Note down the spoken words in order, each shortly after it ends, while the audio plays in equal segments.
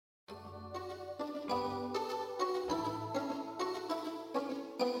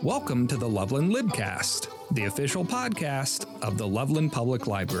Welcome to the LOVEland Libcast, the official podcast of the LOVEland Public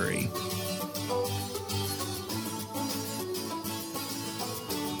Library.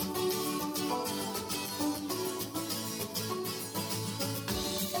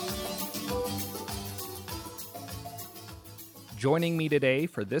 Joining me today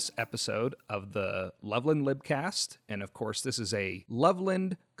for this episode of the LOVEland Libcast, and of course this is a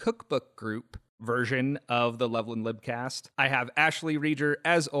LOVEland Cookbook group version of the LOVEland Libcast, I have Ashley Reeder,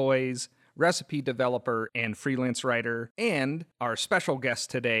 as always, recipe developer and freelance writer, and our special guest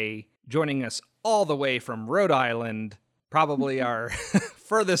today, joining us all the way from Rhode Island, probably our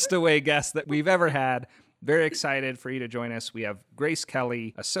furthest away guest that we've ever had. Very excited for you to join us. We have Grace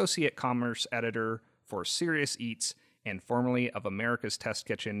Kelly, Associate Commerce Editor for Serious Eats, and formerly of America's Test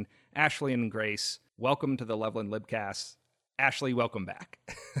Kitchen. Ashley and Grace, welcome to the LOVEland Libcast. Ashley, welcome back.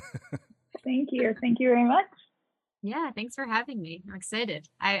 Thank you. Thank you very much. Yeah, thanks for having me. I'm excited.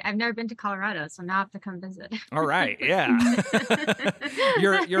 I've never been to Colorado, so now I have to come visit. All right, yeah.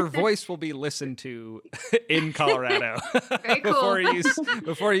 Your voice will be listened to in Colorado. Very cool.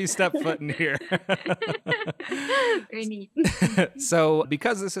 before you step foot in here. Very neat. So,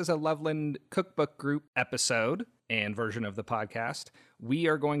 because this is a LOVEland Cookbook Group episode and version of the podcast, we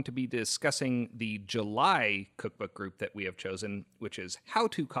are going to be discussing the July cookbook group that we have chosen, which is How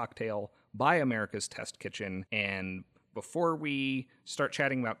to Cocktail by America's Test Kitchen. And before we start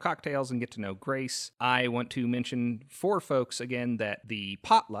chatting about cocktails and get to know Grace, I want to mention for folks again that the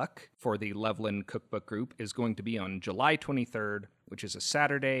potluck for the LOVEland Cookbook Group is going to be on July 23rd, which is a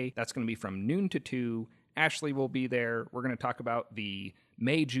Saturday. That's going to be from noon to 2. Ashley will be there. We're going to talk about the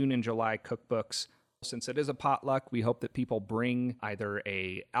May, June, and July cookbooks. Since it is a potluck, we hope that people bring either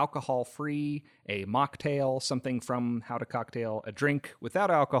a alcohol-free, a mocktail, something from How to Cocktail, a drink without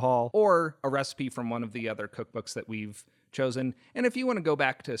alcohol, or a recipe from one of the other cookbooks that we've chosen. And if you want to go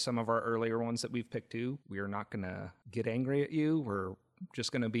back to some of our earlier ones that we've picked too, we are not going to get angry at you. We're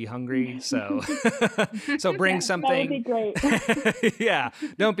just going to be hungry. So bring something. That would be great. Yeah.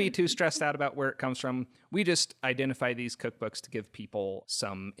 Don't be too stressed out about where it comes from. We just identify these cookbooks to give people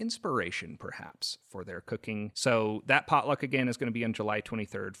some inspiration, perhaps, for their cooking. So that potluck, again, is going to be on July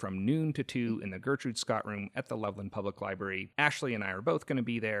 23rd from noon to 2 in the Gertrude Scott Room at the LOVEland Public Library. Ashley and I are both going to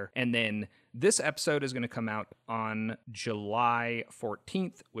be there. And then this episode is going to come out on July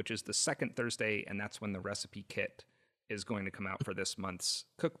 14th, which is the second Thursday, and that's when the recipe kit is going to come out for this month's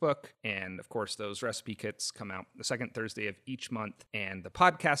cookbook. And of course, those recipe kits come out the second Thursday of each month. And the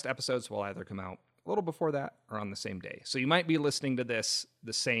podcast episodes will either come out a little before that or on the same day. So you might be listening to this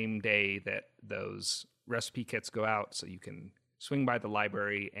the same day that those recipe kits go out. So you can swing by the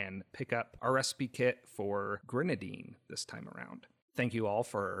library and pick up our recipe kit for grenadine this time around. Thank you all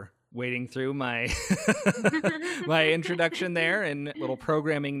for wading through my my introduction there and little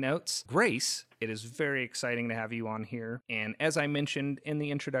programming notes. Grace, it is very exciting to have you on here. And as I mentioned in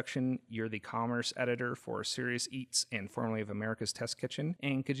the introduction, you're the commerce editor for Serious Eats and formerly of America's Test Kitchen.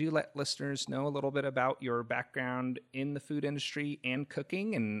 And could you let listeners know a little bit about your background in the food industry and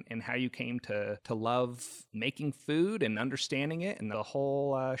cooking and how you came to love making food and understanding it and the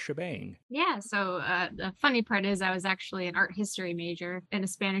whole shebang? Yeah, so the funny part is I was actually an art history major and a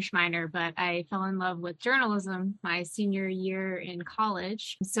Spanish minor, but I fell in love with journalism my senior year in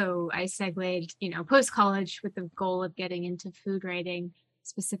college. So I segued, post-college with the goal of getting into food writing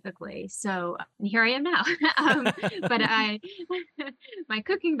specifically. So here I am now. But my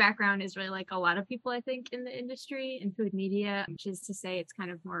cooking background is really like a lot of people, I think, in the industry in food media, which is to say it's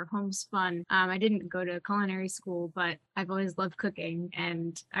kind of more homespun. I didn't go to culinary school, but I've always loved cooking.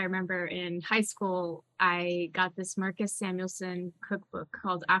 And I remember in high school, I got this Marcus Samuelsson cookbook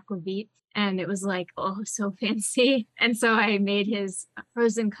called Aquavit. And it was like, oh, so fancy. And so I made his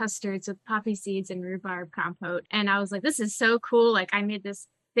frozen custards with poppy seeds and rhubarb compote. And I was like, this is so cool. Like I made this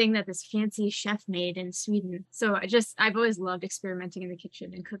thing that this fancy chef made in Sweden. So I've always loved experimenting in the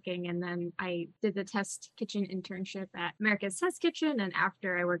kitchen and cooking. And then I did the test kitchen internship at America's Test Kitchen. And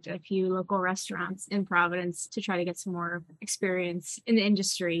after I worked at a few local restaurants in Providence to try to get some more experience in the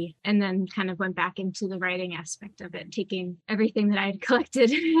industry. And then kind of went back into the writing aspect of it, taking everything that I had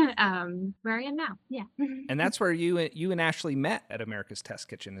collected where I am now. Yeah. And that's where you and Ashley met at America's Test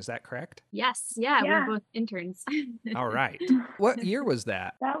Kitchen. Is that correct? Yes. Yeah. We're both interns. All right. What year was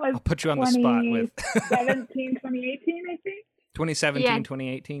that? That was I'll put you on the spot with 2017, 2018, I think. 2017, Yeah.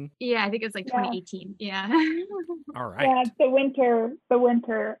 2018? Yeah, I think it was like 2018. Yeah. All right. Yeah, the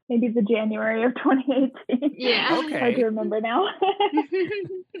winter, maybe the January of 2018. Yeah. Okay. Hard to remember now.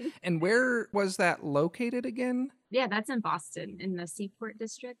 And where was that located again? Yeah, that's in Boston, in the Seaport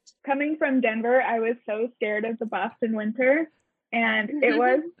District. Coming from Denver, I was so scared of the Boston winter. and it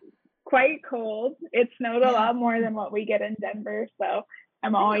was quite cold. It snowed a lot more than what we get in Denver, so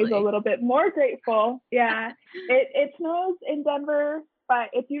I'm always a little bit more grateful. Yeah, it snows in Denver, but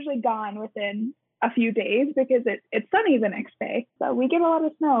it's usually gone within a few days because it's sunny the next day. So we get a lot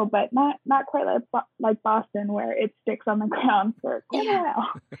of snow, but not quite like Boston where it sticks on the ground for quite a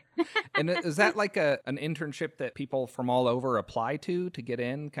while. And is that like an internship that people from all over apply to get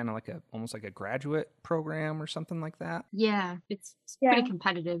in, kind of like almost like a graduate program or something like that? Yeah, it's pretty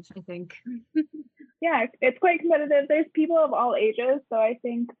competitive, I think. Yeah, it's quite competitive. There's people of all ages. So I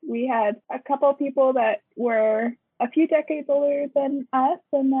think we had a couple of people that were a few decades older than us.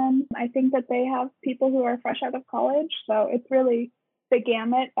 And then I think that they have people who are fresh out of college. So it's really the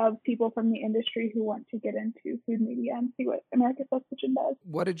gamut of people from the industry who want to get into food media and see what America's Best Kitchen does.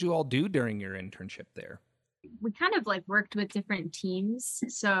 What did you all do during your internship there? We kind of like worked with different teams.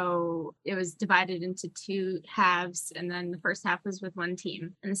 So it was divided into two halves. And then the first half was with one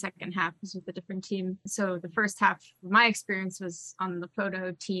team and the second half was with a different team. So the first half, my experience was on the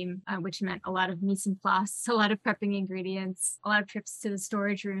photo team, which meant a lot of mise en place, a lot of prepping ingredients, a lot of trips to the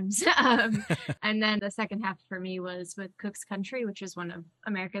storage rooms. And then the second half for me was with Cook's Country, which is one of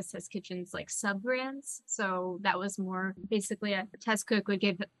America's Test Kitchen's like sub brands. So that was more basically a test cook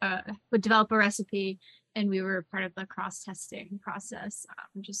would develop a recipe, and we were part of the cross-testing process,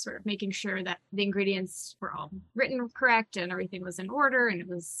 just sort of making sure that the ingredients were all written correct and everything was in order and it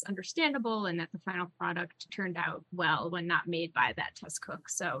was understandable and that the final product turned out well when not made by that test cook.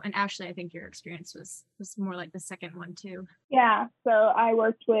 So, and Ashley, I think your experience was more like the second one too. Yeah, so I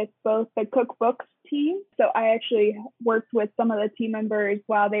worked with both the Cookbook team. So I actually worked with some of the team members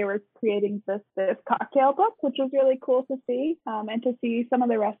while they were creating this cocktail book, which was really cool to see, and to see some of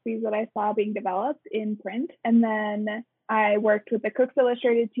the recipes that I saw being developed in print. And then I worked with the Cooks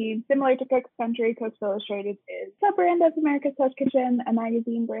Illustrated team, similar to Cook's Country. Cooks Illustrated is a brand of America's Test Kitchen, a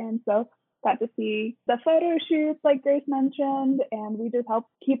magazine brand. So got to see the photo shoots like Grace mentioned, and we just helped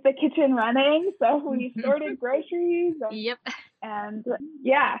keep the kitchen running. So we sorted groceries. And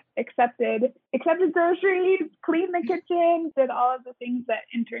yeah, accepted groceries, cleaned the kitchen, did all of the things that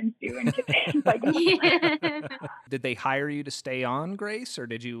interns do in kitchens. Did they hire you to stay on, Grace, or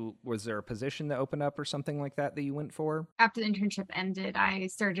was there a position that opened up or something like that you went for? After the internship ended, I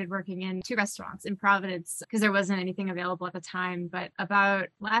started working in 2 restaurants in Providence because there wasn't anything available at the time. But about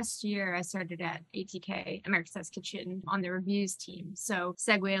last year, I started at ATK, America's Test Kitchen, on the reviews team. So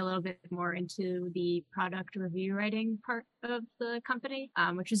segue a little bit more into the product review writing part of the company,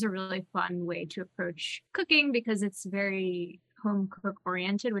 which is a really fun way to approach cooking because it's very home cook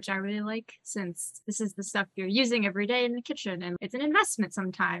oriented, which I really like, since this is the stuff you're using every day in the kitchen and it's an investment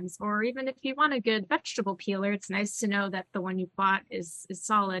sometimes. Or even if you want a good vegetable peeler, it's nice to know that the one you bought is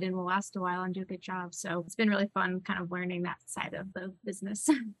solid and will last a while and do a good job. So it's been really fun kind of learning that side of the business.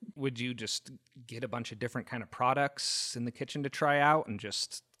 Would you just get a bunch of different kind of products in the kitchen to try out and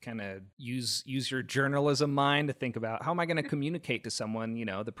just kind of use your journalism mind to think about how am I going to communicate to someone,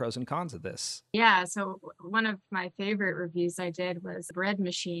 the pros and cons of this? Yeah. So one of my favorite reviews I did was bread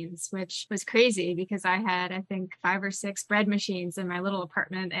machines, which was crazy because I had, I think, 5 or 6 bread machines in my little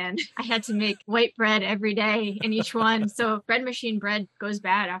apartment and I had to make white bread every day in each one. So bread machine bread goes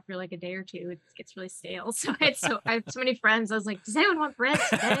bad after like a day or two. It gets really stale. So I have so many friends. I was like, does anyone want bread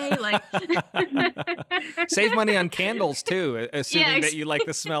today? Like, save money on candles too, assuming that you like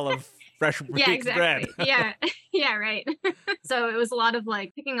the smell of fresh baked bread. Yeah, right. So it was a lot of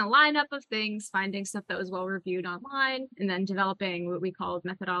like picking a lineup of things, finding stuff that was well reviewed online, and then developing what we called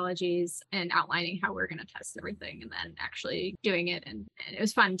methodologies and outlining how we're going to test everything and then actually doing it. And it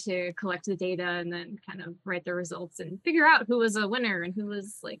was fun to collect the data and then kind of write the results and figure out who was a winner and who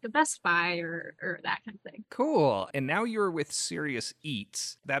was like a best buy or that kind of thing. Cool. And now you're with Serious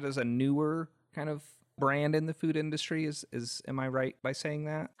Eats. That is a newer kind of brand in the food industry. Am I right by saying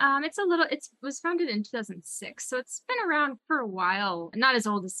that? It was founded in 2006, so it's been around for a while. Not as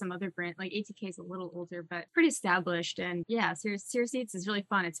old as some other brand, like ATK is a little older, but pretty established. And yeah, Serious Eats is really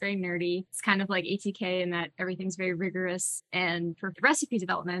fun. It's very nerdy. It's kind of like ATK in that everything's very rigorous. And for recipe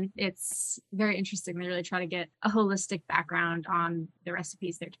development, it's very interesting. They really try to get a holistic background on the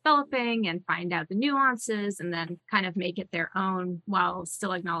recipes they're developing and find out the nuances and then kind of make it their own while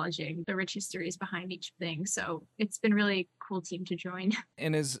still acknowledging the rich histories behind each thing. So it's been really cool team to join.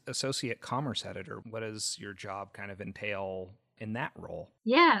 And as associate commerce editor, what does your job kind of entail in that role?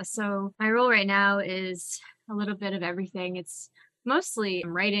 Yeah, so my role right now is a little bit of everything. It's Mostly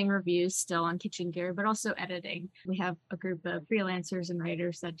writing reviews still on Kitchen Gear, but also editing. We have a group of freelancers and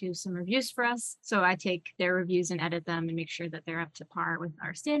writers that do some reviews for us. So I take their reviews and edit them and make sure that they're up to par with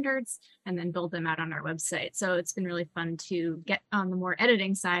our standards and then build them out on our website. So it's been really fun to get on the more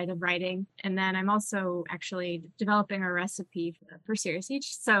editing side of writing. And then I'm also actually developing a recipe for Serious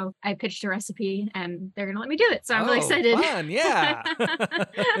Each. So I pitched a recipe and they're going to let me do it. So I'm really excited. Fun, yeah.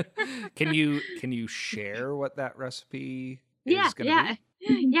 Can you share what that recipe is going to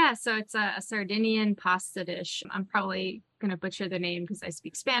be? Yeah, so it's a Sardinian pasta dish. I'm probably going to butcher the name because I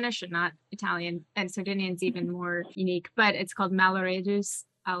speak Spanish and not Italian, and Sardinian's even more unique, but it's called Malaredus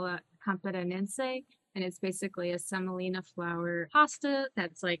alla Camperanense, and it's basically a semolina flour pasta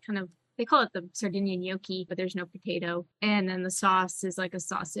that's like kind of, they call it the Sardinian gnocchi, but there's no potato. And then the sauce is like a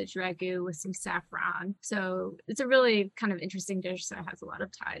sausage ragu with some saffron. So it's a really kind of interesting dish that has a lot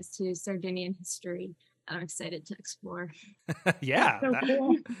of ties to Sardinian history. I'm excited to explore. Yeah, So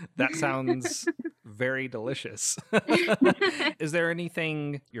cool. that sounds very delicious. Is there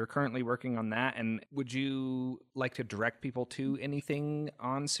anything you're currently working on that? And would you like to direct people to anything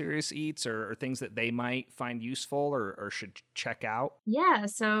on Serious Eats or things that they might find useful or should check out? Yeah,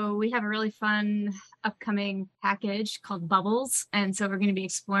 so we have a really fun upcoming package called Bubbles. And so we're going to be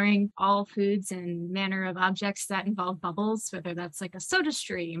exploring all foods and manner of objects that involve bubbles, whether that's like a soda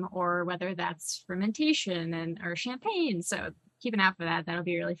stream or whether that's fermentation or champagne. So keep an eye out for that. That'll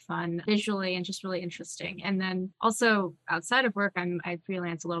be really fun visually and just really interesting. And then also outside of work, I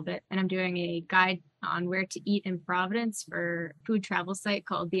freelance a little bit and I'm doing a guide on where to eat in Providence for a food travel site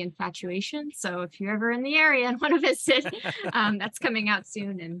called The Infatuation. So if you're ever in the area and want to visit, that's coming out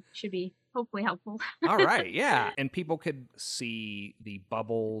soon and should be hopefully helpful. All right. Yeah. And people could see the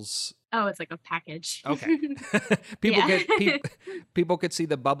bubbles. Oh, it's like a package. Okay. People could see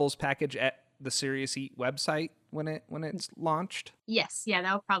the bubbles package at the Serious Eat website when it's launched? Yes. Yeah,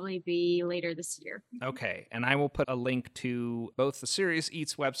 that'll probably be later this year. Okay. And I will put a link to both the Serious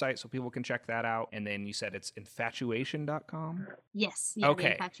Eats website so people can check that out. And then you said it's infatuation.com? Yes. Yeah, okay.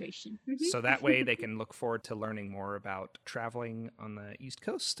 The Infatuation. Mm-hmm. So that way they can look forward to learning more about traveling on the East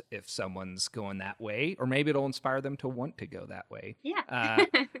Coast if someone's going that way, or maybe it'll inspire them to want to go that way. Yeah.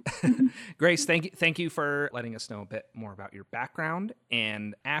 Grace, thank you for letting us know a bit more about your background.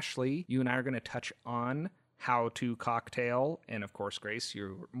 And Ashley, you and I are going to touch on how to cocktail. And of course, Grace,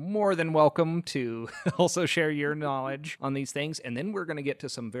 you're more than welcome to also share your knowledge on these things. And then we're going to get to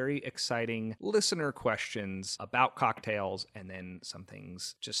some very exciting listener questions about cocktails and then some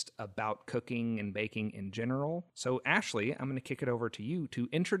things just about cooking and baking in general. So Ashley, I'm going to kick it over to you to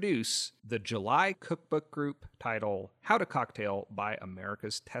introduce the July cookbook group title, How to Cocktail by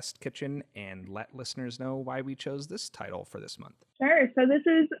America's Test Kitchen, and let listeners know why we chose this title for this month. Sure. So this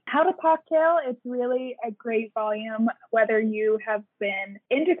is How to Cocktail. It's really a great volume, whether you have been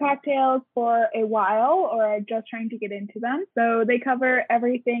into cocktails for a while or are just trying to get into them. So they cover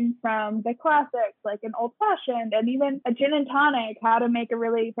everything from the classics, like an old fashioned and even a gin and tonic, how to make a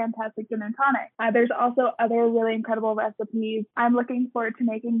really fantastic gin and tonic. There's also other really incredible recipes. I'm looking forward to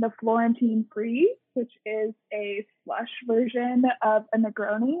making the Florentine Freeze, which is a slush version of a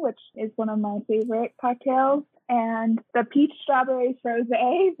Negroni, which is one of my favorite cocktails, and the peach strawberry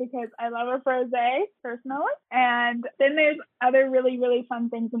frosé, because I love a frosé personally. And then there's other really, really fun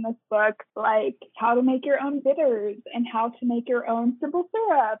things in this book, like how to make your own bitters and how to make your own simple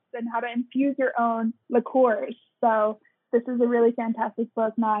syrups and how to infuse your own liqueurs. So this is a really fantastic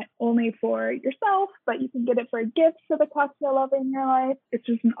book, not only for yourself, but you can get it for a gift for the cocktail lover in your life. It's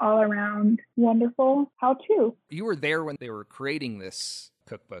just an all-around wonderful how-to. You were there when they were creating this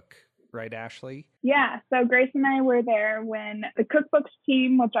cookbook, right, Ashley? Yeah, so Grace and I were there when the cookbooks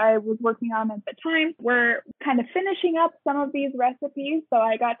team, which I was working on at the time, were kind of finishing up some of these recipes. So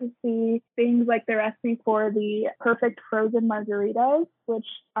I got to see things like the recipe for the perfect frozen margaritas, which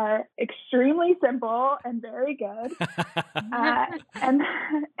are extremely simple and very good.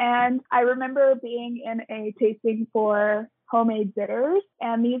 And I remember being in a tasting for homemade bitters,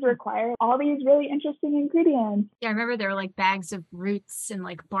 and these require all these really interesting ingredients. Yeah, I remember there were like bags of roots and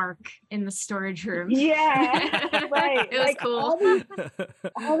like bark in the storage room. Yeah, right. It was like cool.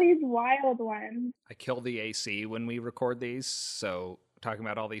 All these wild ones. I kill the AC when we record these, so talking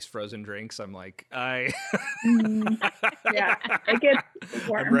about all these frozen drinks, I'm like, yeah, it gets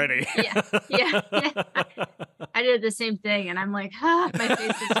warm. I'm ready. Yeah. I did the same thing, and I'm like, my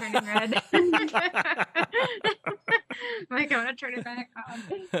face is turning red. I'm like, I want to turn it back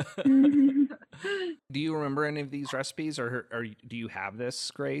on. Do you remember any of these recipes, or do you have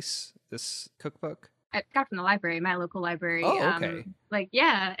this, Grace, this cookbook? I got from the library, my local library. Oh, okay.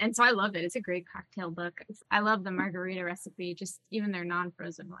 Yeah. And so I love it. It's a great cocktail book. I love the margarita recipe. Just even their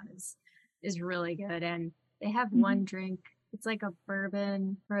non-frozen one is really good. And they have one drink. It's like a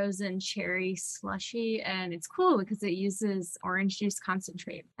bourbon frozen cherry slushy, and it's cool because it uses orange juice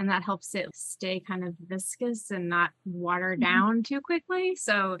concentrate, and that helps it stay kind of viscous and not water down too quickly.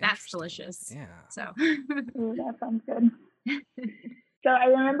 So that's delicious. Yeah. So Ooh, that sounds good. So I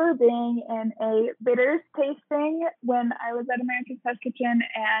remember being in a bitters tasting when I was at America's Test Kitchen,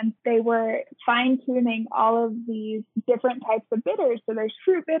 and they were fine-tuning all of these different types of bitters. So there's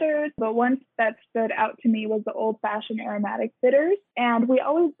fruit bitters, but one that stood out to me was the old-fashioned aromatic bitters. And we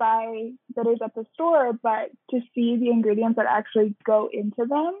always buy bitters at the store, but to see the ingredients that actually go into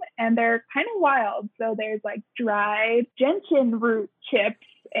them, and they're kind of wild. So there's like dried gentian root chips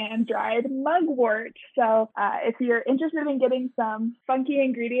and dried mugwort. So if you're interested in getting some funky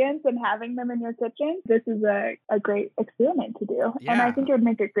ingredients and having them in your kitchen, this is a great experiment to do. Yeah. And I think it would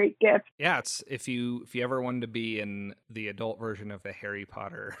make a great gift. Yeah, it's if you ever wanted to be in the adult version of the Harry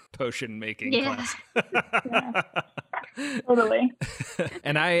Potter potion making class. Yeah. Totally.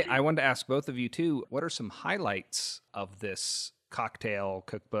 And I wanted to ask both of you too, what are some highlights of this cocktail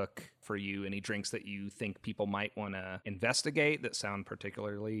cookbook for you? Any drinks that you think people might want to investigate that sound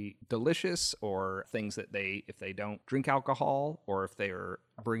particularly delicious, or things that if they don't drink alcohol, or if they are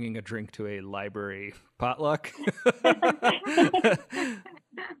bringing a drink to a library potluck?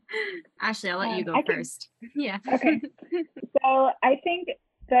 Ashley, I'll let you go first. Yeah. Okay. So I think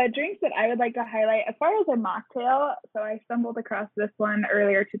the drinks that I would like to highlight, as far as a mocktail, so I stumbled across this one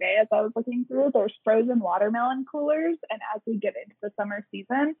earlier today as I was looking through. There's frozen watermelon coolers, and as we get into the summer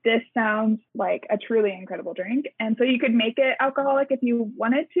season, this sounds like a truly incredible drink. And so you could make it alcoholic if you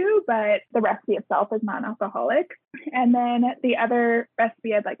wanted to, but the recipe itself is non-alcoholic. And then the other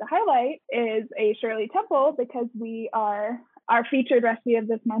recipe I'd like to highlight is a Shirley Temple, because our featured recipe of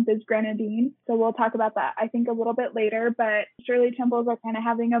this month is grenadine. So we'll talk about that, I think, a little bit later. But Shirley Temples are kind of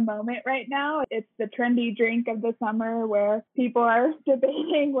having a moment right now. It's the trendy drink of the summer where people are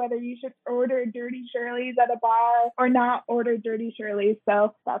debating whether you should order Dirty Shirleys at a bar or not order Dirty Shirleys.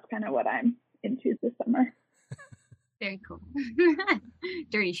 So that's kind of what I'm into this summer. Very cool.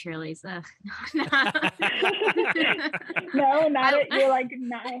 Dirty Shirley's. No, not it. You're like,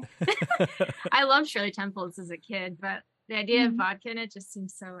 no. I love Shirley Temples as a kid, but the idea of vodka in it just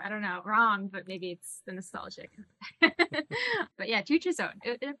seems so, I don't know, wrong, but maybe it's the nostalgic. But yeah, to each his own.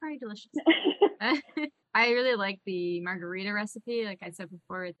 It's probably delicious. I really like the margarita recipe. Like I said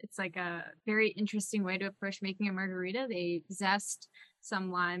before, it's like a very interesting way to approach making a margarita. They zest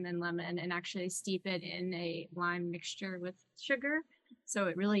some lime and lemon and actually steep it in a lime mixture with sugar. So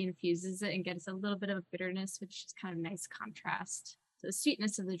it really infuses it and gets a little bit of bitterness, which is kind of a nice contrast to the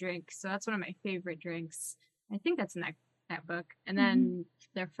sweetness of the drink. So that's one of my favorite drinks. I think that's in that book. And then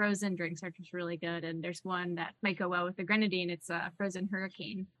their frozen drinks are just really good. And there's one that might go well with the grenadine. It's a frozen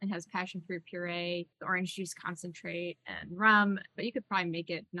hurricane. It has passion fruit puree, the orange juice concentrate, and rum. But you could probably make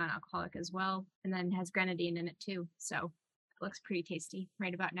it non-alcoholic as well. And then it has grenadine in it too. So it looks pretty tasty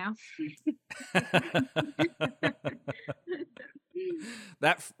right about now.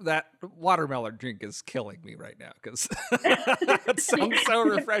 That watermelon drink is killing me right now because that sounds so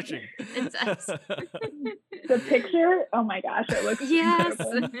refreshing. It does. The picture, oh my gosh, it looks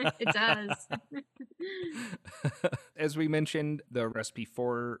incredible. It does. As we mentioned, the recipe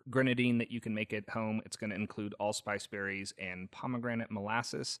for grenadine that you can make at home, it's going to include allspice berries and pomegranate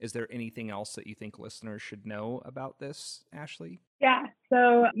molasses. Is there anything else that you think listeners should know about this, Ashley? Yeah,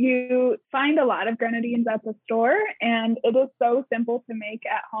 so you find a lot of grenadines at the store, and it is so simple to make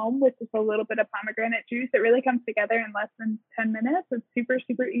at home with just a little bit of pomegranate juice. It really comes together in less than 10 minutes. It's super,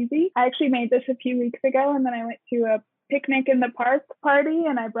 super easy. I actually made this a few weeks ago, and then I went to a picnic in the park party,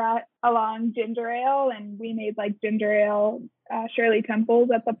 and I brought along ginger ale, and we made like ginger ale Shirley Temples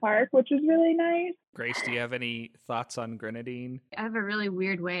at the park, which was really nice. Grace, do you have any thoughts on grenadine? I have a really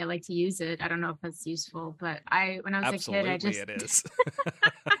weird way I like to use it. I don't know if that's useful, but when I was Absolutely, a kid, it is.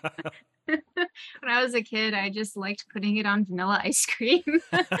 When I was a kid, I just liked putting it on vanilla ice cream.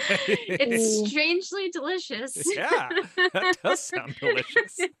 It's strangely delicious. Yeah, that does sound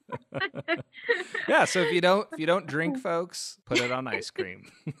delicious. Yeah, so if you don't drink, folks, put it on ice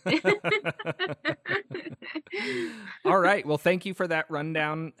cream. All right. Well, thank you for that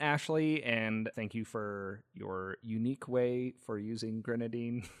rundown, Ashley, and thank you for your unique way for using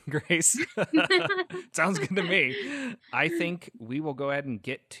grenadine, Grace. Sounds good to me. I think we will go ahead and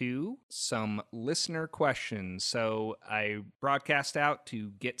get to some listener questions. So I broadcast out to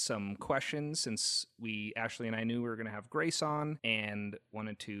get some questions since Ashley and I knew we were going to have Grace on and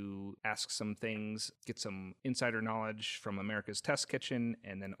wanted to ask some some things, get some insider knowledge from America's Test Kitchen,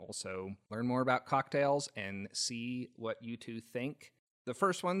 and then also learn more about cocktails and see what you two think. The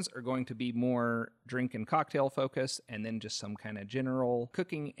first ones are going to be more drink and cocktail focused, and then just some kind of general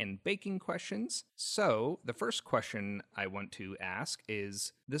cooking and baking questions. So the first question I want to ask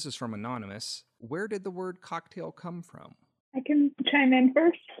is, this is from Anonymous, where did the word cocktail come from? I can chime in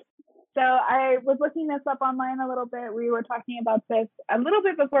first. So I was looking this up online a little bit. We were talking about this a little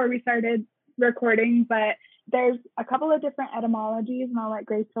bit before we started recording, but there's a couple of different etymologies, and I'll let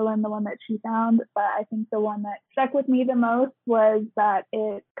Grace fill in the one that she found. But I think the one that stuck with me the most was that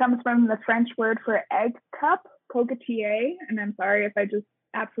it comes from the French word for egg cup, coquetier. And I'm sorry if I just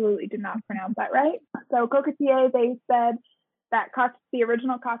absolutely did not pronounce that right. So coquetier, they said that the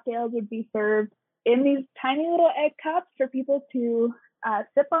original cocktails would be served in these tiny little egg cups for people to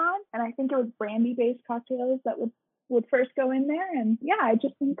sip on. And I think it was brandy-based cocktails that would first go in there. And yeah, I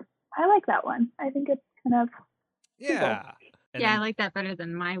just think I like that one. I think it's kind of Yeah. I like that better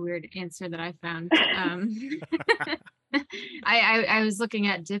than my weird answer that I found. I was looking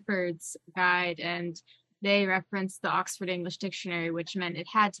at Difford's guide, and they referenced the Oxford English Dictionary, which meant it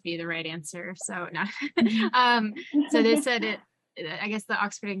had to be the right answer. So no. So they said it. I guess the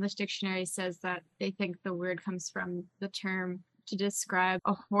Oxford English Dictionary says that they think the word comes from the term to describe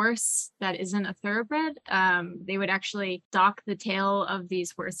a horse that isn't a thoroughbred. They would actually dock the tail of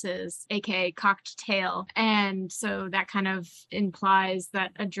these horses, aka cocked tail. And so that kind of implies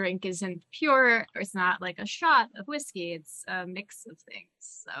that a drink isn't pure, or it's not like a shot of whiskey, it's a mix of things.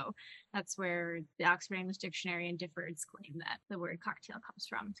 So that's where the Oxford English Dictionary and Difford's claim that the word cocktail comes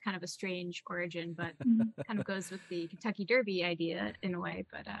from. It's kind of a strange origin, but kind of goes with the Kentucky Derby idea in a way.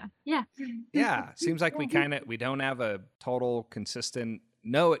 But yeah. Yeah, seems like we don't have a total consistent,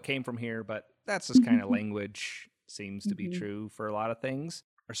 no, it came from here, but that's this kind of language seems to be true for a lot of things.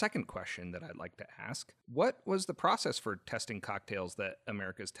 Our second question that I'd like to ask, what was the process for testing cocktails that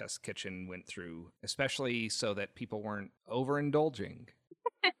America's Test Kitchen went through, especially so that people weren't overindulging?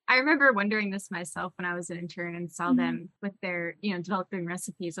 I remember wondering this myself when I was an intern and saw them with their, developing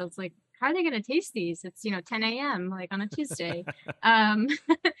recipes. I was like, how are they going to taste these? It's, 10 a.m. like on a Tuesday.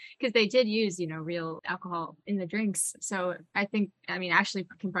 Because they did use, real alcohol in the drinks. So Ashley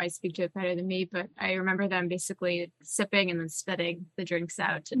can probably speak to it better than me, but I remember them basically sipping and then spitting the drinks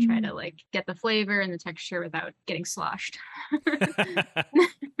out to try to like get the flavor and the texture without getting sloshed.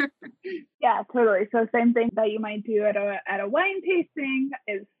 Yeah, totally. So same thing that you might do at a wine tasting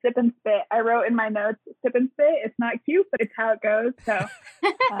is sip and spit. I wrote in my notes, sip and spit. It's not cute, but it's how it goes. So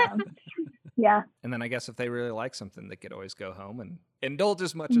yeah. And then I guess if they really like something, they could always go home and indulge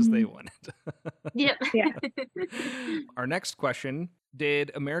as much as they wanted. Yeah. Our next question,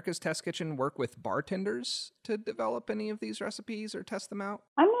 did America's Test Kitchen work with bartenders to develop any of these recipes or test them out?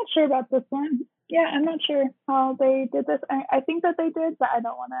 I'm not sure about this one. Yeah, I'm not sure how they did this. I think that they did, but I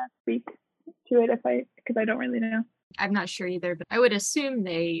don't want to speak to it because I don't really know. I'm not sure either, but I would assume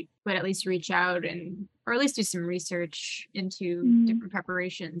they would at least reach out or at least do some research into different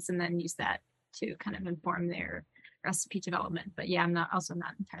preparations and then use that to kind of inform their recipe development. But yeah, I'm not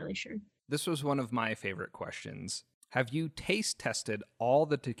entirely sure. This was one of my favorite questions. Have you taste tested all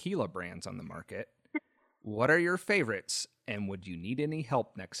the tequila brands on the market? What are your favorites? And would you need any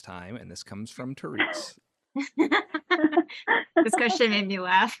help next time? And this comes from Therese. This question made me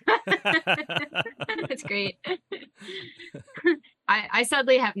laugh. It's great. I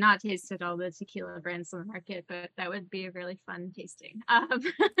sadly have not tasted all the tequila brands on the market, but that would be a really fun tasting.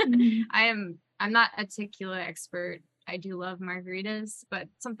 I'm not a tequila expert. I do love margaritas, but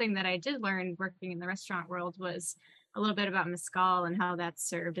something that I did learn working in the restaurant world was a little bit about mezcal and how that's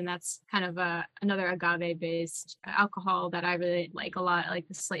served. And that's kind of another agave-based alcohol that I really like a lot. I like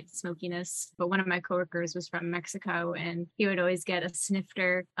the slight smokiness. But one of my coworkers was from Mexico, and he would always get a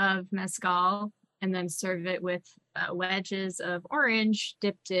snifter of mezcal and then serve it with wedges of orange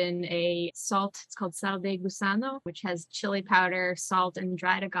dipped in a salt. It's called sal de gusano, which has chili powder, salt, and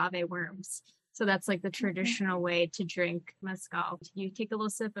dried agave worms. So that's like the traditional way to drink mezcal. You take a little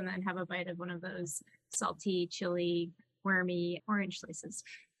sip and then have a bite of one of those salty, chili, wormy orange slices.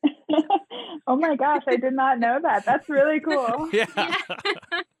 Oh my gosh, I did not know that. That's really cool. Yeah.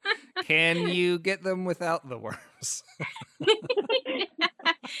 Can you get them without the worms?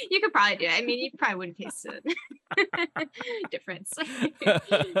 You could probably do it. I mean, you probably wouldn't taste the difference.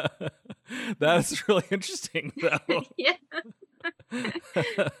 That's really interesting, though. Yeah.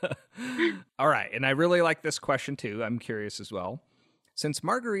 All right. And I really like this question, too. I'm curious as well. Since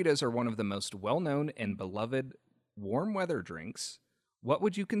margaritas are one of the most well-known and beloved warm weather drinks, what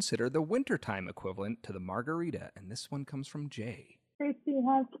would you consider the wintertime equivalent to the margarita? And this one comes from Jay. Grace, do you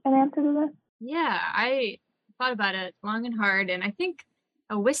have an answer to this? Yeah, I thought about it long and hard, and I think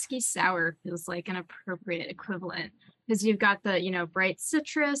a whiskey sour feels like an appropriate equivalent because you've got the, bright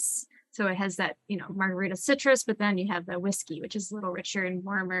citrus. So it has that, margarita citrus, but then you have the whiskey, which is a little richer and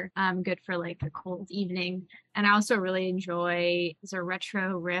warmer, good for like a cold evening. And I also really enjoy there's a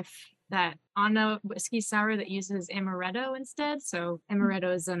retro riff that on a whiskey sour that uses amaretto instead. So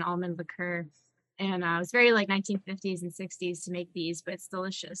amaretto is an almond liqueur. And it was very like 1950s and 60s to make these, but it's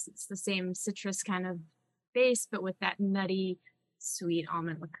delicious. It's the same citrus kind of base, but with that nutty, sweet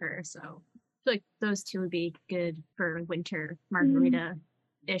almond liqueur. So I feel like those two would be good for winter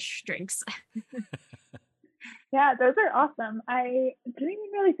margarita-ish drinks. Yeah, those are awesome. I didn't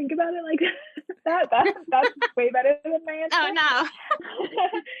even really think about it like that. That's way better than my answer. Oh,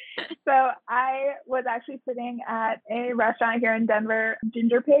 no. So I was actually sitting at a restaurant here in Denver,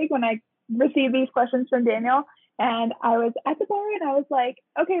 Ginger Pig, when I received these questions from Daniel. And I was at the bar and I was like,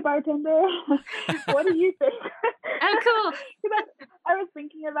 okay, bartender, what do you think? Oh, cool. I was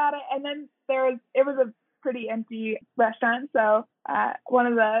thinking about it. And then it was a pretty empty restaurant. So one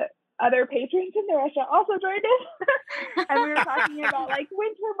of the other patrons in the restaurant also joined in. And we were talking about like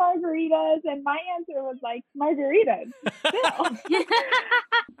winter margaritas. And my answer was like margaritas still.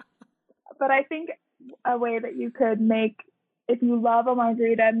 But I think a way that you could make, if you love a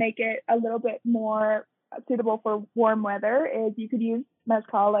margarita, make it a little bit more suitable for warm weather is you could use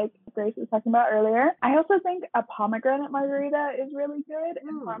mezcal like Grace was talking about earlier. I also think a pomegranate margarita is really good.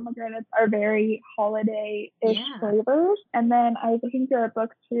 And pomegranates are very holiday-ish flavors. And then I was looking through our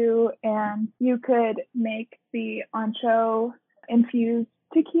book too, and you could make the ancho infused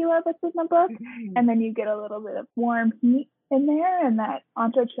tequila that's in the book. And then you get a little bit of warm heat in there. And that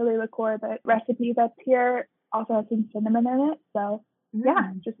ancho chili liqueur, the recipe that's here, also has some cinnamon in it. So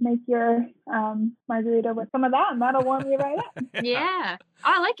yeah, just make your margarita with some of that, and that'll warm you right up. Yeah.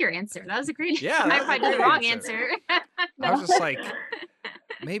 Oh, I like your answer. That was a great. Yeah, I probably did the wrong answer. I was just like,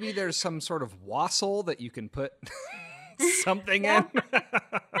 maybe there's some sort of wassail that you can put something in.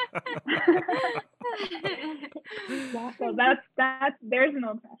 Wassail. That's there's an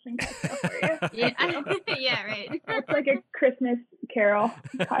old-fashioned cocktail for you. Yeah. Yeah, right. It's like a Christmas carol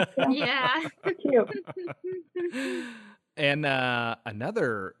cocktail. Yeah. Cute. And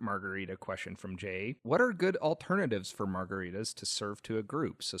another margarita question from Jay. What are good alternatives for margaritas to serve to a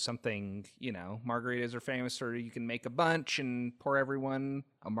group? So something, margaritas are famous for you can make a bunch and pour everyone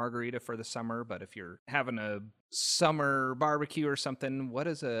a margarita for the summer. But if you're having a summer barbecue or something, what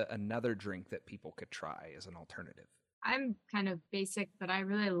is another drink that people could try as an alternative? I'm kind of basic, but I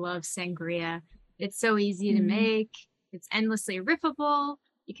really love sangria. It's so easy to make. It's endlessly riffable.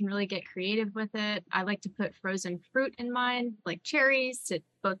 You can really get creative with it. I like to put frozen fruit in mine, like cherries, to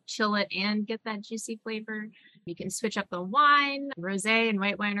both chill it and get that juicy flavor. You can switch up the wine. Rosé and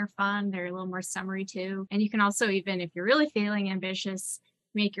white wine are fun. They're a little more summery too. And you can also, even if you're really feeling ambitious,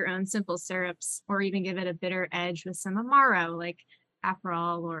 make your own simple syrups or even give it a bitter edge with some Amaro, like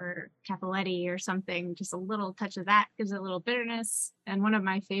Aperol or Cappelletti or something. Just a little touch of that gives it a little bitterness. And one of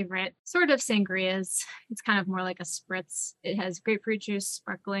my favorite sort of sangrias, it's kind of more like a spritz. It has grapefruit juice,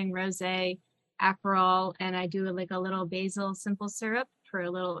 sparkling rosé, Aperol, and I do like a little basil simple syrup for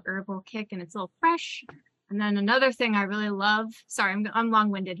a little herbal kick, and it's a little fresh. And then another thing I really love, sorry, I'm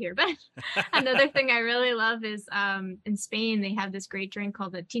long-winded here, but another thing I really love is in Spain, they have this great drink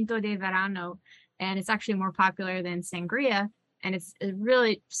called the Tinto de Verano, and it's actually more popular than sangria. And it's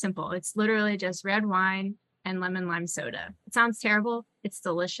really simple. It's literally just red wine and lemon lime soda. It sounds terrible. It's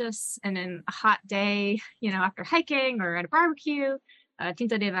delicious. And in a hot day, after hiking or at a barbecue,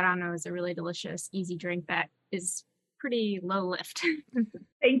 Tinto de Verano is a really delicious, easy drink that is pretty low lift.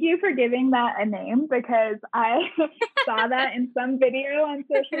 Thank you for giving that a name, because I saw that in some video on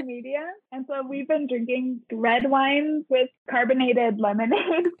social media. And so we've been drinking red wines with carbonated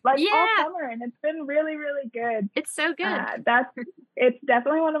lemonade all summer, and it's been really, really good. It's so good. It's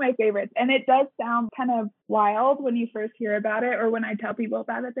definitely one of my favorites. And it does sound kind of wild when you first hear about it, or when I tell people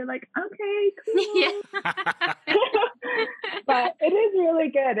about it, they're like, okay, cool. Yeah. But it is really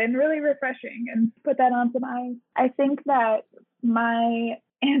good and really refreshing, and put that on some ice. I think that my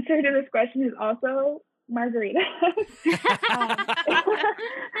answer to this question is also margarita.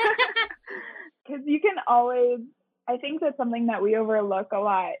 Because you can always, I think that's something that we overlook a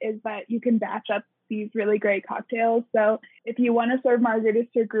lot, is that you can batch up these really great cocktails. So if you want to serve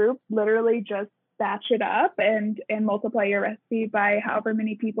margaritas to a group, literally just batch it up and multiply your recipe by however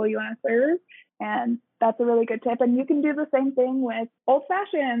many people you want to serve. And that's a really good tip. And you can do the same thing with old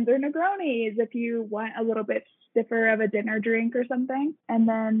fashions or Negronis if you want a little bit stiffer of a dinner drink or something. And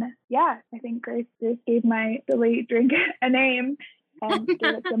then, I think Grace gave my Billy drink a name. and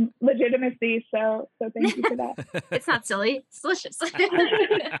gave it some legitimacy. So thank you for that. It's not silly. It's delicious.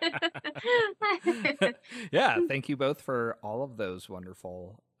 Yeah, thank you both for all of those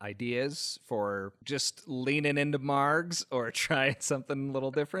wonderful ideas, for just leaning into Margs or trying something a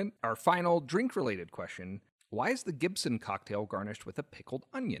little different. Our final drink-related question: why is the Gibson cocktail garnished with a pickled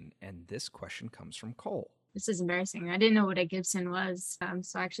onion? And this question comes from Cole. This is embarrassing. I didn't know what a Gibson was,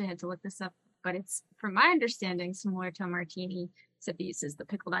 so I actually had to look this up. But it's, from my understanding, similar to a martini, except it uses the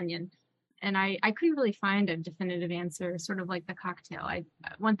pickled onion. And I couldn't really find a definitive answer, sort of like the cocktail.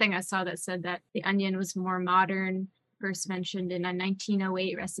 One thing I saw that said that the onion was more modern, first mentioned in a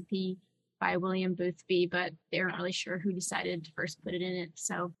 1908 recipe by William Boothby, but they weren't really sure who decided to first put it in it.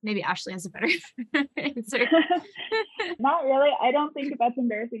 So maybe Ashley has a better answer. Not really. I don't think that's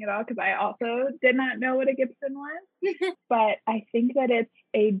embarrassing at all, because I also did not know what a Gibson was. But I think that it's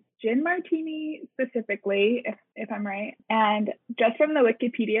a gin martini specifically, if I'm right. And just from the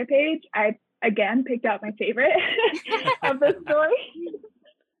Wikipedia page, I again picked out my favorite of the story.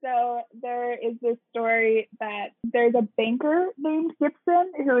 So there is this story that there's a banker named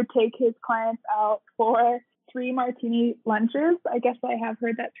Gibson who would take his clients out for 3 martini lunches. I guess I have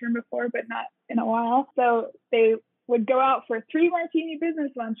heard that term before, but not in a while. So they would go out for 3 martini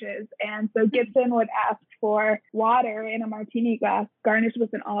business lunches. And so Gibson would ask for water in a martini glass garnished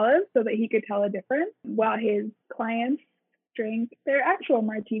with an olive so that he could tell a difference, while his clients drank their actual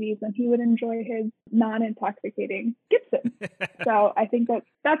martinis and he would enjoy his non-intoxicating Gibson. So I think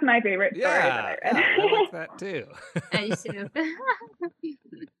that's my favorite story that I read. I like that too. I used to.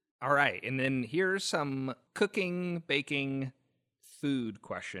 All right. And then here's some cooking, baking, food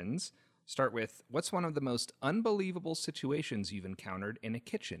questions. Start with, what's one of the most unbelievable situations you've encountered in a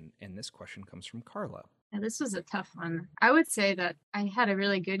kitchen? And this question comes from Carla. Yeah, this was a tough one. I would say that I had a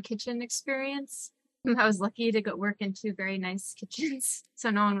really good kitchen experience. I was lucky to go work in 2 very nice kitchens.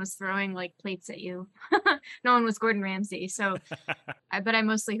 So no one was throwing like plates at you. No one was Gordon Ramsay. So but I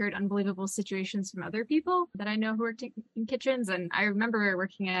mostly heard unbelievable situations from other people that I know who worked in kitchens. And I remember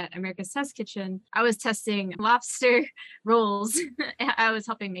working at America's Test Kitchen. I was testing lobster rolls. I was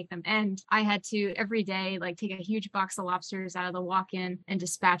helping make them. And I had to every day like take a huge box of lobsters out of the walk-in and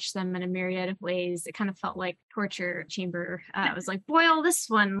dispatch them in a myriad of ways. It kind of felt like torture chamber. I was like, boil this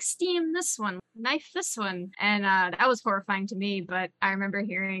one, steam this one, knife this one. And that was horrifying to me. But I remember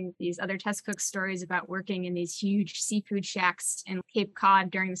hearing these other test cook stories about working in these huge seafood shacks in Cape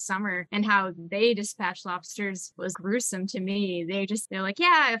Cod during the summer and how they dispatch lobsters was gruesome to me. They're like,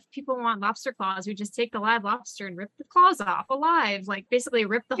 yeah, if people want lobster claws, we just take the live lobster and rip the claws off alive, like basically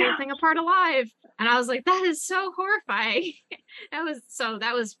rip the whole thing apart alive. And I was like, that is so horrifying. That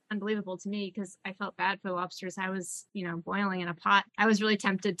was unbelievable to me because I felt bad for the lobsters. I was, boiling in a pot. I was really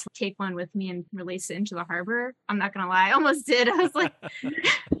tempted to take one with me and release it into the harbor. I'm not gonna lie, I almost did. I was like,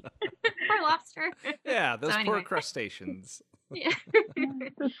 poor lobster. Yeah, those poor crustaceans. Yeah,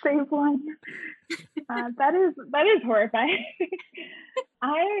 the same one. That is horrifying.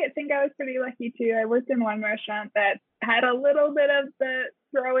 I think I was pretty lucky too. I worked in one restaurant that had a little bit of the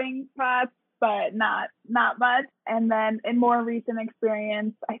throwing pots, but not much. And then in more recent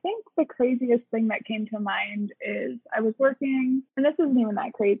experience, I think the craziest thing that came to mind is I was working, and this isn't even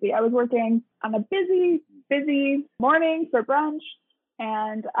that crazy. I was working on a busy morning for brunch,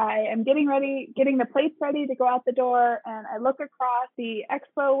 and I am getting the plates ready to go out the door. And I look across the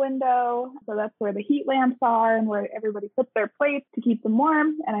expo window. So that's where the heat lamps are and where everybody puts their plates to keep them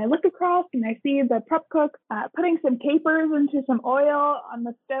warm. And I look across and I see the prep cook putting some capers into some oil on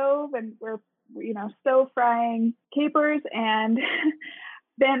the stove. And we're, stove frying capers. And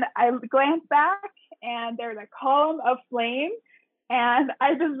then I glance back and there's a column of flame. And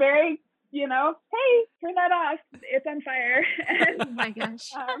I just very, hey, turn that off. It's on fire. And, oh my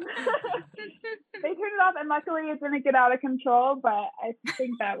gosh. They turned it off, and luckily it didn't get out of control. But I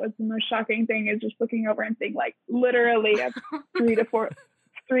think that was the most shocking thing, is just looking over and seeing like literally a 3 to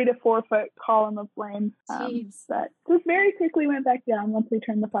 4 foot column of flames that just very quickly went back down once we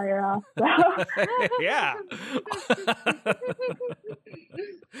turned the fire off. So. Yeah.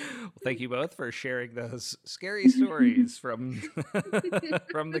 Well, thank you both for sharing those scary stories from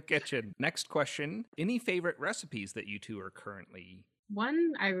the kitchen. Next question. Any favorite recipes that you two are currently?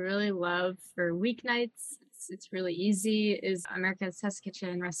 One I really love for weeknights, it's really easy, is America's Test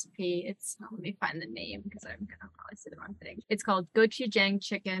Kitchen recipe. Let me find the name because I'm going to probably say the wrong thing. It's called gochujang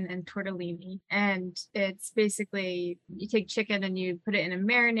chicken and tortellini. And it's basically, you take chicken and you put it in a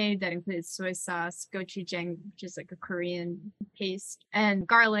marinade that includes soy sauce, gochujang, which is like a Korean paste, and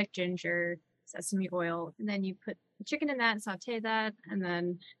garlic, ginger, sesame oil. And then you put the chicken in that and saute that. And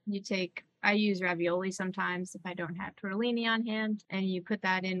then you take I use ravioli sometimes if I don't have tortellini on hand, and you put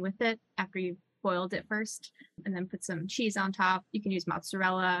that in with it after you've boiled it first, and then put some cheese on top. You can use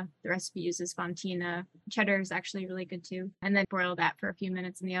mozzarella. The recipe uses fontina. Cheddar is actually really good too. And then broil that for a few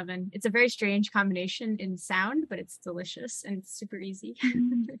minutes in the oven. It's a very strange combination in sound, but it's delicious and it's super easy.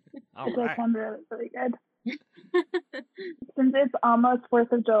 All It does right. sound really, really good. Since it's almost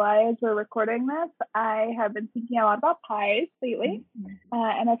 4th of July as we're recording this, I have been thinking a lot about pies lately.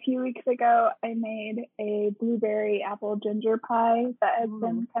 And a few weeks ago, I made a blueberry apple ginger pie that has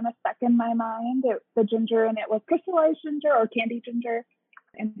been kind of stuck in my mind. The ginger in it was crystallized ginger or candy ginger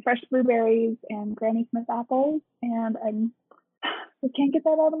and fresh blueberries and Granny Smith apples. And I can't get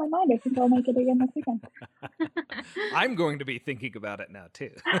that out of my mind. I think I'll make it again this weekend. I'm going to be thinking about it now,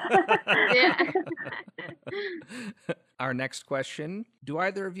 too. Yeah. Our next question. Do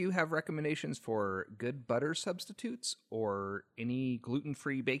either of you have recommendations for good butter substitutes or any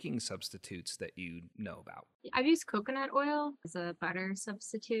gluten-free baking substitutes that you know about? I've used coconut oil as a butter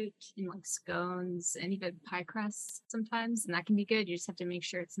substitute in like scones and even pie crusts sometimes, and that can be good. You just have to make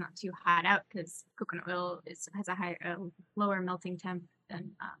sure it's not too hot out because coconut oil has a lower melting temp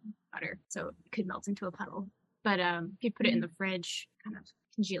than butter, so it could melt into a puddle. But if you put it in the fridge, kind of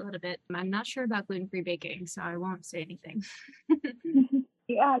congeal it a bit. I'm not sure about gluten-free baking, so I won't say anything.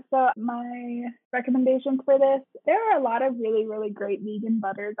 Yeah, so my recommendations for this, there are a lot of really, really great vegan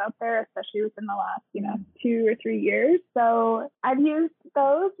butters out there, especially within the last, 2 or 3 years. So I've used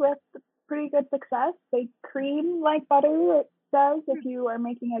those with pretty good success. They cream like butter it does if you are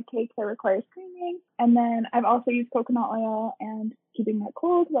making a cake that requires creaming. And then I've also used coconut oil and keeping it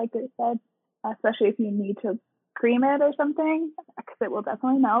cold, like I said, especially if you need to cream it or something, because it will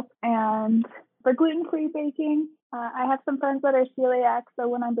definitely melt. And for gluten-free baking, I have some friends that are celiac, so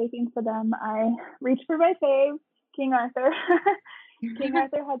when I'm baking for them, I reach for my fave, King Arthur. King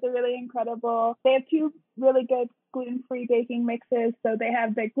Arthur has a really incredible, they have 2 really good gluten-free baking mixes. So they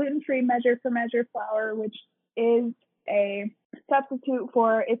have the gluten-free measure for measure flour, which is a substitute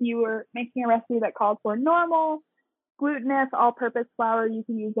for if you were making a recipe that called for normal glutinous all-purpose flour, you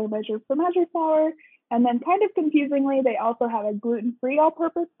can use their measure for measure flour. And then kind of confusingly, they also have a gluten-free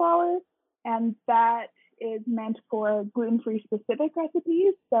all-purpose flour, and that is meant for gluten-free specific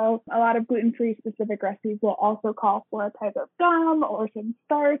recipes. So a lot of gluten-free specific recipes will also call for a type of gum or some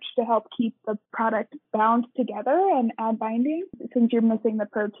starch to help keep the product bound together and add binding, since you're missing the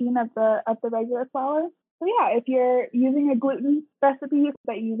protein of the regular flour. So yeah, if you're using a gluten recipe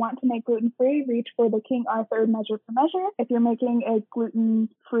that you want to make gluten-free, reach for the King Arthur measure for measure. If you're making a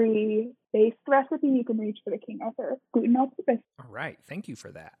gluten-free based recipe, you can reach for the King Arthur gluten all-purpose. All right. Thank you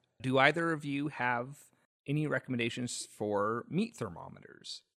for that. Do either of you have any recommendations for meat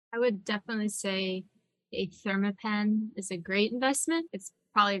thermometers? I would definitely say a Thermapen is a great investment. It's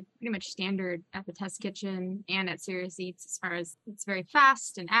probably pretty much standard at the test kitchen and at Serious Eats as far as it's very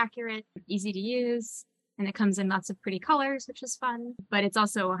fast and accurate, easy to use. And it comes in lots of pretty colors, which is fun, but it's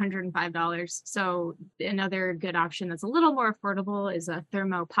also $105. So another good option that's a little more affordable is a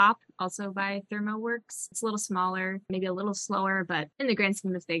Thermo Pop, also by ThermoWorks. It's a little smaller, maybe a little slower, but in the grand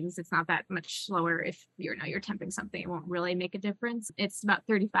scheme of things, it's not that much slower. If you're temping something, it won't really make a difference. It's about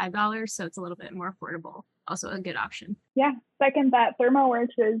 $35, so it's a little bit more affordable. Also a good option. Yeah, second that.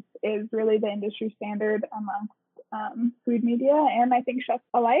 ThermoWorks is really the industry standard amongst food media and I think chefs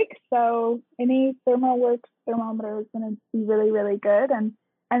alike. So any ThermoWorks thermometer is going to be really, really good, and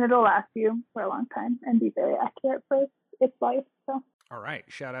it'll last you for a long time and be very accurate for its life. So All right.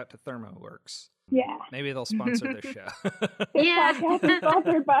 Shout out to ThermoWorks. yeah, Maybe they'll sponsor this show. this Yeah. podcast is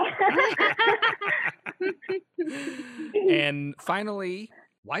sponsored by. And finally,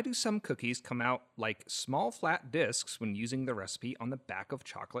 why do some cookies come out like small flat discs when using the recipe on the back of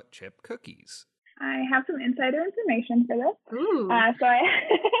chocolate chip cookies? I have some insider information for this. Ooh. So I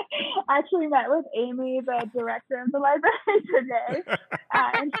actually met with Amy, the director of the library today,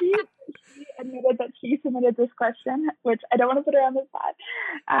 and she admitted that she submitted this question, which I don't want to put her on the spot.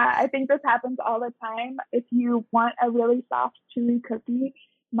 I think this happens all the time. If you want a really soft, chewy cookie,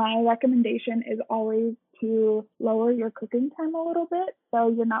 my recommendation is always to lower your cooking time a little bit. So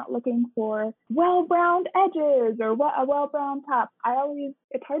you're not looking for well-browned edges or a well-browned top.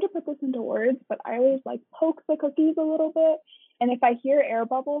 It's hard to put this into words, but I always poke the cookies a little bit. And if I hear air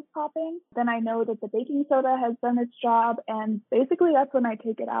bubbles popping, then I know that the baking soda has done its job. And basically that's when I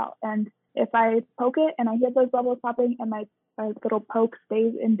take it out. And if I poke it and I hear those bubbles popping and my little poke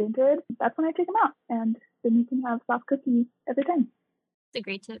stays indented, that's when I take them out. And then you can have soft cookies every time. It's a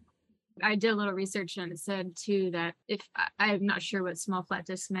great tip. I did a little research and it said too that I'm not sure what small flat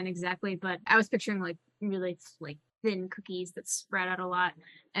discs meant exactly, but I was picturing really thin cookies that spread out a lot.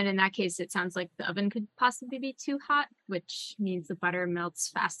 And in that case, it sounds like the oven could possibly be too hot, which means the butter melts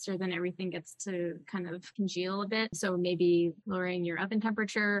faster than everything gets to kind of congeal a bit. So maybe lowering your oven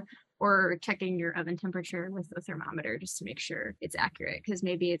temperature or checking your oven temperature with the thermometer just to make sure it's accurate. Because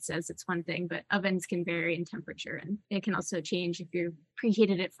maybe it says it's one thing, but ovens can vary in temperature, and it can also change if you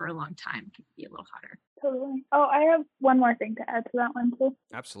preheated it for a long time. It can be a little hotter. Totally. Oh, I have one more thing to add to that one too.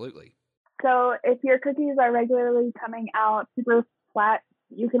 Absolutely. So if your cookies are regularly coming out super flat,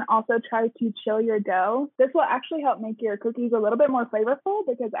 you can also try to chill your dough. This will actually help make your cookies a little bit more flavorful,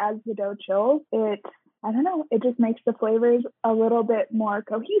 because as the dough chills, it just makes the flavors a little bit more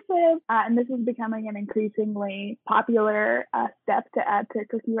cohesive. And this is becoming an increasingly popular step to add to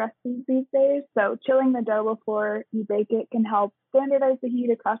cookie recipes these days. So chilling the dough before you bake it can help standardize the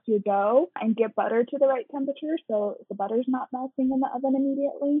heat across your dough and get butter to the right temperature, so the butter's not melting in the oven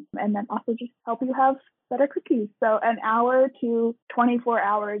immediately. And then also just help you have better cookies. So an hour to 24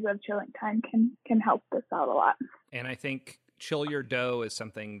 hours of chilling time can help this out a lot. And I think chill your dough is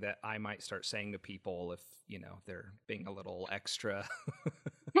something that I might start saying to people if, they're being a little extra.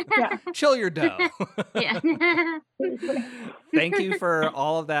 Yeah. Chill your dough. Yeah. Thank you for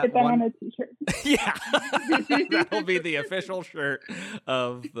all of that. Put that on a t-shirt. Yeah. That'll be the official shirt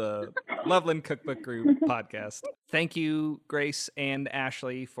of the LOVEland Cookbook Group podcast. Thank you, Grace and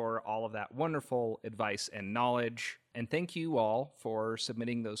Ashley, for all of that wonderful advice and knowledge. And thank you all for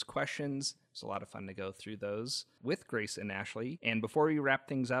submitting those questions. It's a lot of fun to go through those with Grace and Ashley. And before we wrap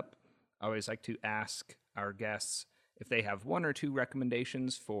things up, I always like to ask our guests if they have one or two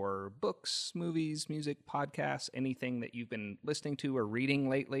recommendations for books, movies, music, podcasts, anything that you've been listening to or reading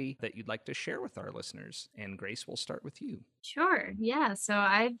lately that you'd like to share with our listeners. And Grace, we'll start with you. Sure. Yeah. So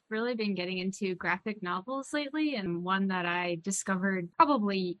I've really been getting into graphic novels lately, and one that I discovered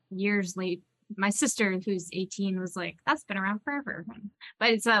probably years late. My sister, who's 18, was like, that's been around forever. But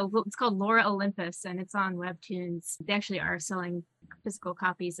it's called Laura Olympus, and it's on Webtoons. They actually are selling physical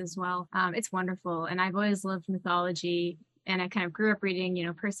copies as well. It's wonderful. And I've always loved mythology. And I kind of grew up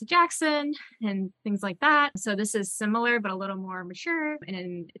reading, Percy Jackson and things like that. So this is similar, but a little more mature.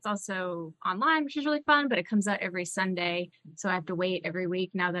 And it's also online, which is really fun, but it comes out every Sunday. So I have to wait every week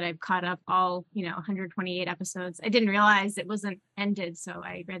now that I've caught up all, 128 episodes. I didn't realize it wasn't ended, so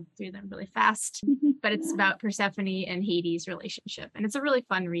I read through them really fast. But it's about Persephone and Hades' relationship. And it's a really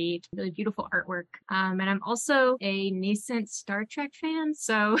fun read, really beautiful artwork. And I'm also a nascent Star Trek fan.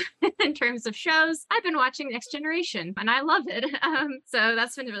 So in terms of shows, I've been watching Next Generation, and I love it. So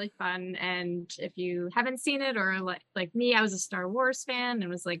that's been really fun. And if you haven't seen it, or like me, I was a Star Wars fan and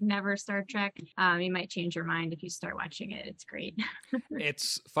was like never Star Trek, you might change your mind if you start watching it. It's great.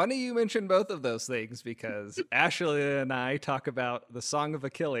 It's funny you mentioned both of those things, because Ashley and I talk about the Song of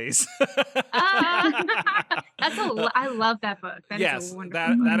Achilles. I love that book. Yes,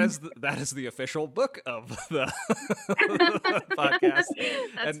 that is the official book of the podcast.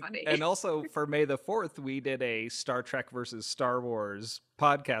 That's funny. And also for May the 4th, we did a Star Trek versus Star Wars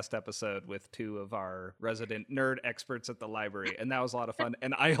podcast episode with two of our resident nerd experts at the library, and that was a lot of fun.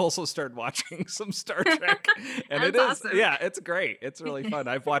 And I also started watching some Star Trek, and awesome. It's great. It's really fun.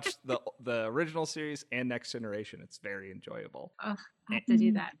 I've watched the original series and Next Generation. It's very enjoyable. Oh, I have to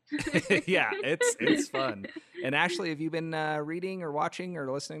do that. Yeah, it's fun. And Ashley, have you been reading or watching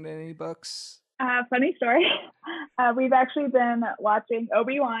or listening to any books? Funny story. We've actually been watching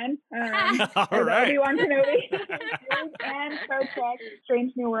Obi-Wan, All right. Obi-Wan Kenobi, and Star Trek: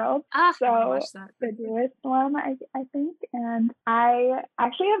 Strange New World. So the newest one, I think. And I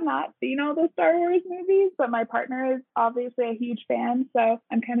actually have not seen all the Star Wars movies, but my partner is obviously a huge fan, so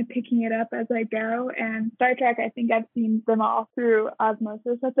I'm kind of picking it up as I go. And Star Trek, I think I've seen them all through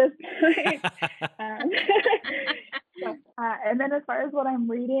osmosis at this point. And then as far as what I'm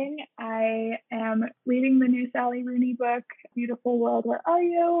reading, I am reading the new Sally Rooney book, Beautiful World, Where Are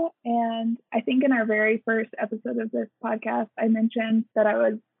You? And I think in our very first episode of this podcast, I mentioned that I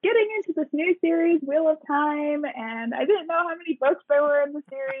was getting into this new series, Wheel of Time, and I didn't know how many books there were in the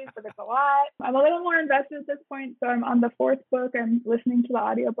series, but it's a lot. I'm a little more invested at this point, so I'm on the 4th book. I'm listening to the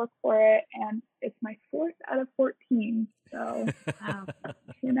audiobook for it, and it's my 4th out of 14. So,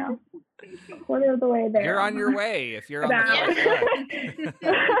 quarter of the way there. You're on your way if you're on the 4th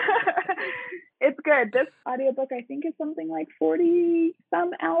book. It's good. This audiobook, I think, is something like 40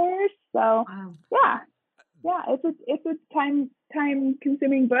 some hours. So, yeah, it's a time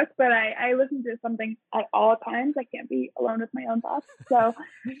consuming book, but I listen to something at all times. I can't be alone with my own thoughts. So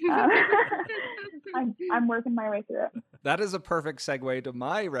I'm working my way through it. That is a perfect segue to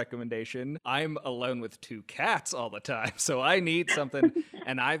my recommendation. I'm alone with 2 cats all the time, so I need something.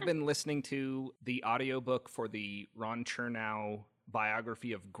 And I've been listening to the audiobook for the Ron Chernow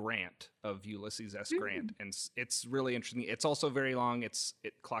biography of Grant, of Ulysses S. Grant. And it's really interesting. It's also very long. It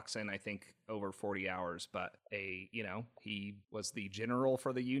clocks in, I think, over 40 hours, but he was the general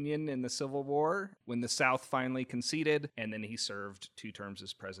for the Union in the Civil War when the South finally conceded, and then he served 2 terms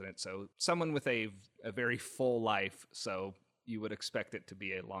as president. So someone with a very full life. So you would expect it to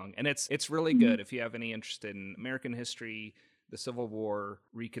be a long, and it's really good if you have any interest in American history, the Civil War,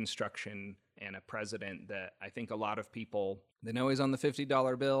 Reconstruction, and a president that I think a lot of people, they know he's on the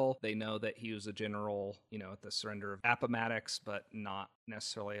 $50 bill. They know that he was a general, at the surrender of Appomattox, but not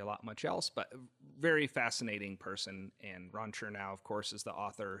necessarily a lot much else. But very fascinating person. And Ron Chernow, of course, is the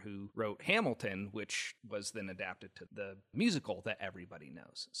author who wrote Hamilton, which was then adapted to the musical that everybody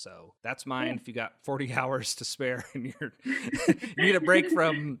knows. So that's mine. If you got 40 hours to spare and you need a break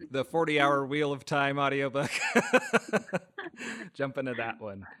from the 40-hour Wheel of Time audiobook, jump into that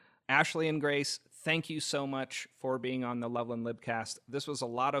one. Ashley and Grace, thank you so much for being on the LOVEland Libcast. This was a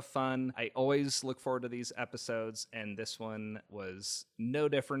lot of fun. I always look forward to these episodes, and this one was no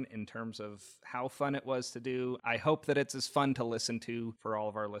different in terms of how fun it was to do. I hope that it's as fun to listen to for all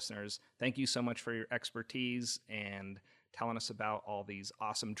of our listeners. Thank you so much for your expertise and telling us about all these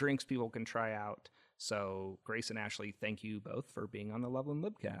awesome drinks people can try out. So, Grace and Ashley, thank you both for being on the LOVEland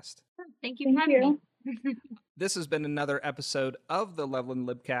Libcast. Thank you for having me. This has been another episode of the LOVEland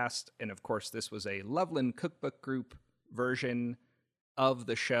Libcast, and of course, this was a LOVEland Cookbook Group version of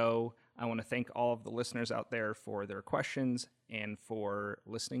the show. I want to thank all of the listeners out there for their questions and for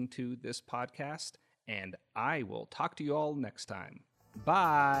listening to this podcast, and I will talk to you all next time.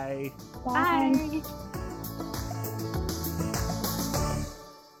 Bye. Bye.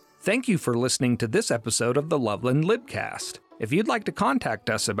 Thank you for listening to this episode of the LOVEland Libcast. If you'd like to contact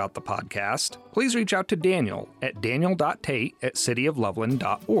us about the podcast, please reach out to Daniel at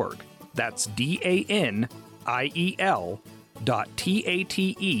daniel.tate@cityofloveland.org. That's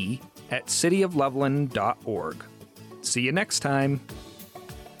DANIEL.TATE@cityofloveland.org. See you next time.